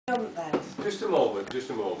front then. Just a moment,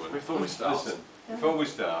 Before we start. Listen, before we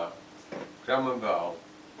start, Grandma Val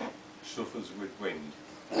suffers with wind.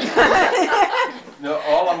 No,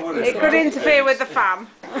 all I'm going to It could interfere with the fan.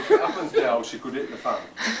 If it happens now, she could hit the fan.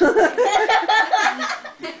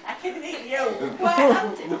 I can hit you.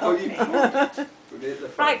 Where-handed Could hit the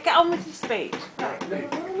fan. Right, get on with your speech. No.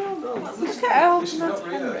 This is not This is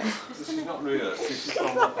not rehearsed. This is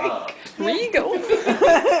from the part. regal.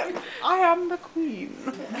 I am the queen.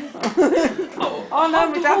 Oh no,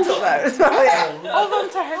 my dad's up there as well. Hold on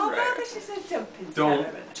to Oh, Henry. no, this is a dumping Don't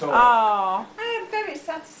ceremony. talk. Oh. I am very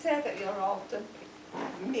sad to say that you're all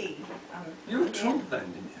dumping me. You were Trump then,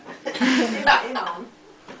 didn't you?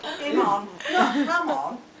 Him on. Not ham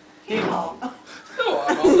on. Him on. Oh,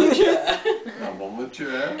 I'm on the chair. I'm on the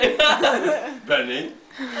chair. Benny.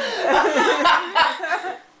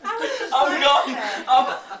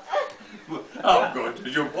 I'm going to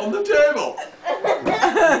jump on the table.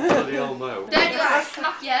 Bloody hell no. Don't you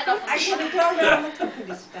smack your head off. I'm going to go around the company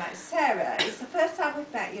tonight. Sarah, it's the first time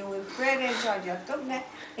we've met you. We've really enjoyed your company.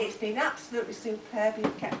 It's been absolutely superb.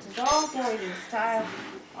 You've kept us all going in style,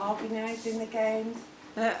 organising the games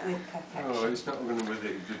with perfection. Oh, it's not going to be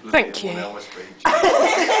the Thank you. 1 hour speech.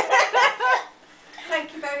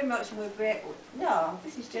 Thank you very much. And we're great. No,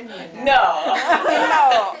 this is genuine. No.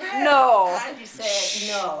 No. And you say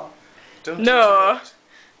no. Don't No.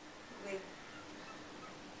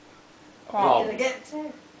 We're going to get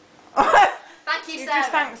to. Thank you, You Sarah.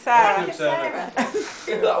 just thank Sarah. Thank you,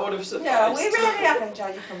 Sarah. That would have sufficed. No, we really have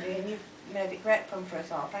enjoyed your company and you've made it great fun for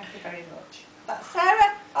us all. Thank you very much. But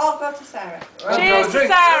Sarah, I'll go to Sarah. Cheers to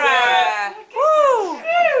Sarah. Woo.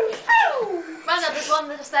 Man, there's one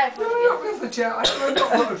that's there for No, you. not with the chair. I've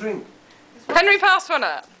got a lot of drink. Henry, pass one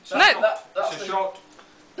up. No. That's It's a shot.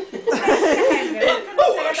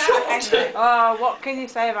 Oh, what can you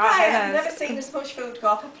say about I've Henry? never seen as much food go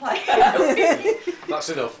up a plate. That's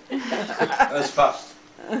enough. That's fast.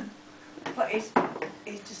 But he's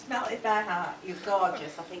just melted my heart. You're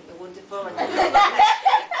gorgeous. I think you're wonderful.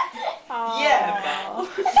 Yeah.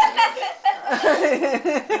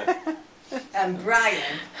 And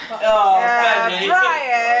Brian. Oh, Yeah, Benny.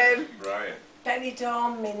 Brian. Right. Benny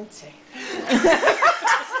Dawn Minty.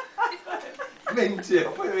 Minty,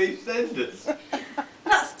 I'll put these senders.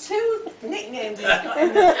 That's 2 nicknames he's got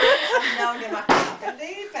in the I've known him. I can't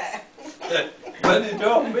believe it. Benny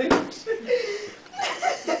don't mint.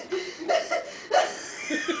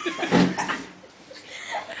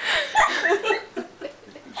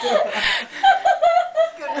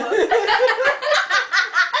 Good luck.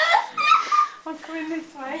 I'm coming this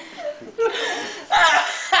way.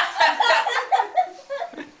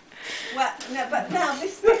 Well, no, but now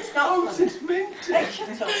this bit's not Oh, funny. this is minty. Hey, shut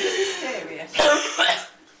up. This is serious.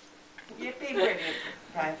 You've been brilliant,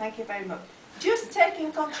 Brian. Thank you very much. Just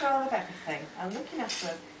taking control of everything and looking after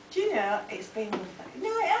us. Do you know, it's been lovely. No,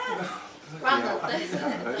 it has. Randall.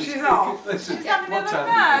 She's off. Listen, She's having what a time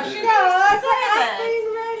nap. is it? She's It's been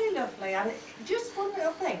really lovely. And just one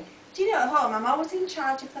little thing. Do you know, at home, I'm always in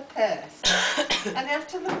charge of the purse. And I have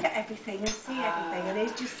to look at everything and see everything. And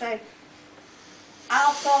he's just saying,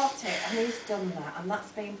 I'll sort it. And he's done that. And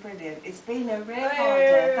that's been brilliant. It's been a real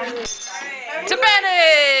holiday. Thank you. To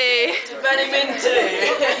Benny. To Benny Minty.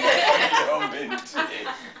 Oh, minty.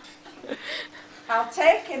 I'll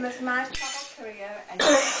take him as my travel career. And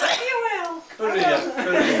you will. Courier.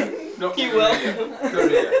 Not You courier.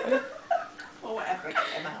 Courier. Or whatever it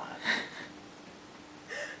came out as.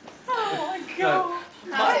 Oh my God.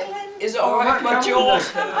 Is it alright if my jaws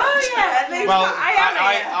hurt? Oh yeah, at least Well, I am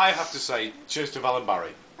here. I have to say, cheers to Val and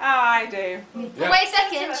Barry. Oh, I do. Yeah. Wait a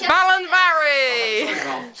second. She Val and Barry.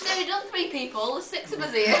 She's only done 3 people. There's 6 of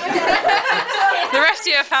us here. The rest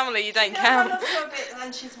of your family, you don't No, I count. love her a bit,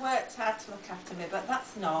 and she's worked hard to look after me, but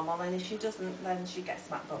that's normal, and if she doesn't, then she gets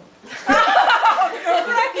smack bum.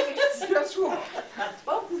 That's what? Smack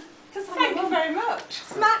bum. Because I'm Thank a you mum. very much.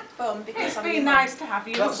 Smack bum, because It's I'm been your mum. nice to have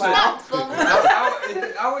you That's as well. Smack bum.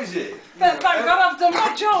 How is it? But thank God I've done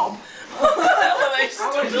my job.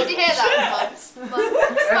 Did you hear that, Pods?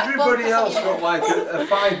 Everybody else got like a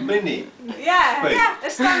 5-minute. Yeah, Wait. a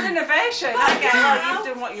standing ovation. I get well, you've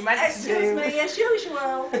done what you meant to Excuse do. me, as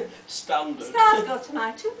usual. Standard. Stars go to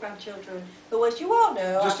my 2 grandchildren, who, as you all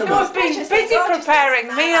know, Just a I've moment. been Busy preparing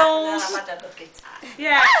meals. I've had a lovely time.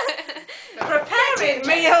 Yeah. Preparing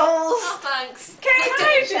meals. Oh, thanks.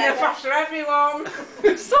 Cleaning up after everyone.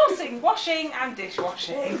 Sorting, washing and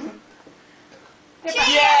dishwashing.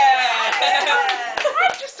 Yeah!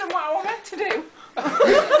 I've just done what I was meant to do.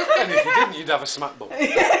 And if you didn't, you'd have a smack bum.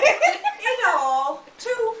 In all,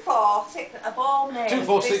 2, 4, 6 of all names. 2,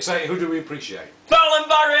 4, 6, 8, who do we appreciate? Val and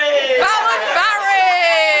Barry! Val and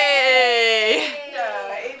Barry!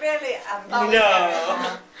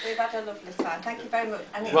 No. We've had a lovely time. Thank you very much.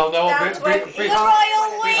 And it's Well, no, down be- to be- every- be- the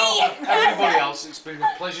royal we. Everybody else, it's been a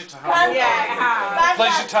pleasure to have you. Yeah.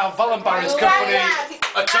 Pleasure to have Val and Barry's company.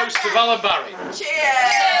 A toast to Val and Barry. Cheers.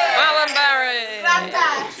 Val and Barry.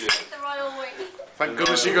 Cheers. The royal we. Thank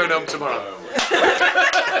goodness you're going home tomorrow.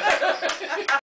 Oh,